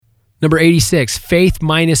Number 86, faith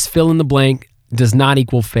minus fill in the blank does not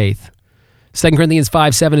equal faith. 2 Corinthians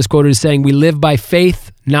 5:7 is quoted as saying, "We live by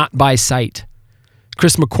faith, not by sight."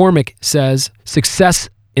 Chris McCormick says, "Success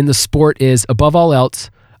in the sport is, above all else,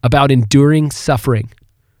 about enduring suffering."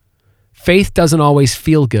 Faith doesn't always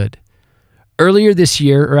feel good. Earlier this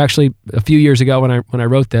year, or actually a few years ago when I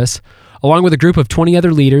wrote this, along with a group of 20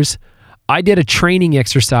 other leaders, I did a training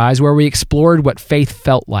exercise where we explored what faith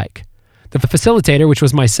felt like. The facilitator, which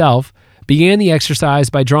was myself, began the exercise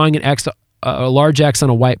by drawing a large X on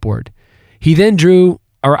a whiteboard. He then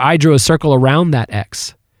I drew a circle around that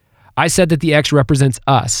X. I said that the X represents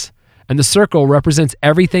us, and the circle represents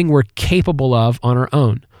everything we're capable of on our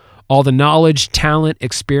own. All the knowledge, talent,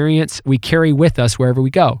 experience we carry with us wherever we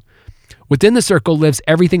go. Within the circle lives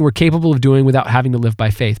everything we're capable of doing without having to live by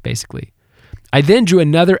faith, basically. I then drew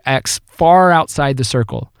another X far outside the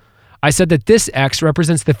circle. I said that this X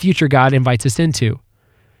represents the future God invites us into.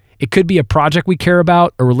 It could be a project we care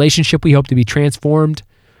about, a relationship we hope to be transformed,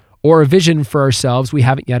 or a vision for ourselves we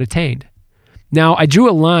haven't yet attained. Now, I drew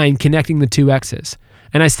a line connecting the two X's,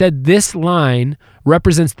 and I said this line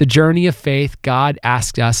represents the journey of faith God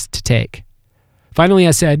asked us to take. Finally,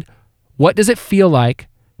 I said, what does it feel like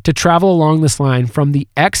to travel along this line from the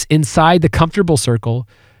X inside the comfortable circle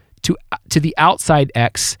to the outside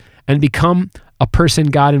X and become a person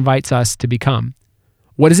God invites us to become?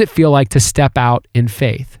 What does it feel like to step out in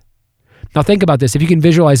faith? Now think about this. If you can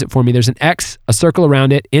visualize it for me, there's an X, a circle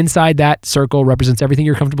around it. Inside that circle represents everything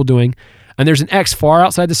you're comfortable doing. And there's an X far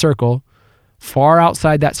outside the circle, far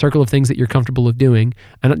outside that circle of things that you're comfortable of doing,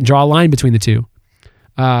 and draw a line between the two.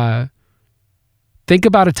 Think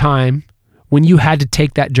about a time when you had to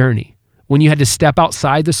take that journey, when you had to step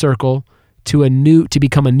outside the circle to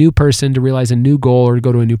become a new person, to realize a new goal, or to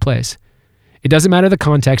go to a new place. It doesn't matter the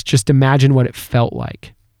context, just imagine what it felt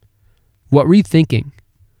like. What were you thinking?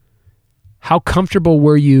 How comfortable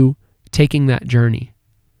were you taking that journey?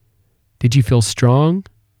 Did you feel strong?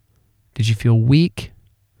 Did you feel weak?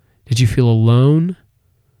 Did you feel alone?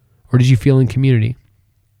 Or did you feel in community?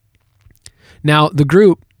 Now, the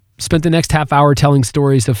group spent the next half hour telling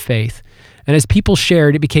stories of faith. And as people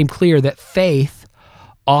shared, it became clear that faith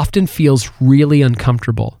often feels really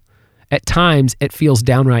uncomfortable. At times, it feels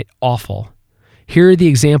downright awful. Here are the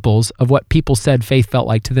examples of what people said faith felt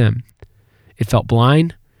like to them. It felt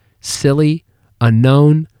blind, silly,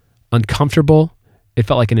 unknown, uncomfortable. It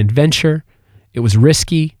felt like an adventure. It was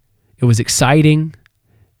risky. It was exciting.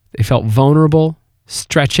 They felt vulnerable,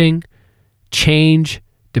 stretching, change,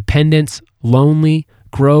 dependence, lonely,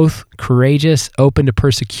 growth, courageous, open to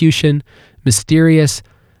persecution, mysterious.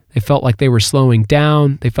 They felt like they were slowing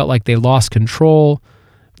down. They felt like they lost control.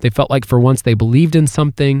 They felt like for once they believed in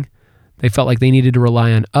something. They felt like they needed to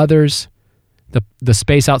rely on others. The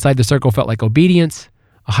space outside the circle felt like obedience,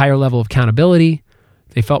 a higher level of accountability.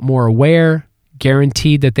 They felt more aware,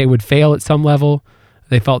 guaranteed that they would fail at some level.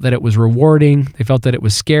 They felt that it was rewarding. They felt that it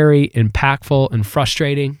was scary, impactful, and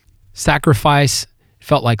frustrating. Sacrifice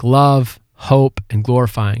felt like love, hope, and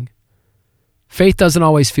glorifying. Faith doesn't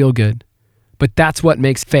always feel good, but that's what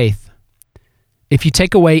makes faith. If you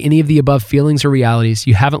take away any of the above feelings or realities,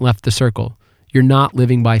 you haven't left the circle. You're not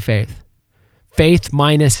living by faith. Faith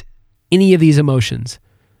minus any of these emotions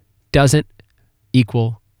doesn't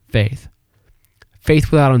equal faith.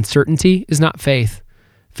 Faith without uncertainty is not faith.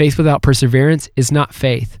 Faith without perseverance is not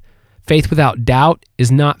faith. Faith without doubt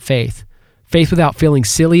is not faith. Faith without feeling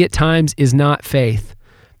silly at times is not faith.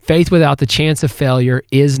 Faith without the chance of failure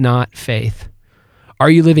is not faith. Are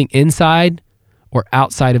you living inside or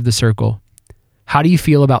outside of the circle? How do you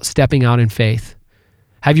feel about stepping out in faith?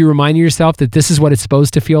 Have you reminded yourself that this is what it's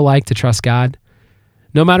supposed to feel like to trust God?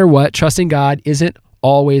 No matter what, trusting God isn't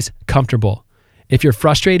always comfortable. If you're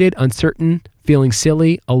frustrated, uncertain, feeling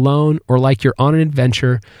silly, alone, or like you're on an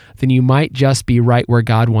adventure, then you might just be right where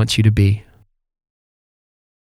God wants you to be.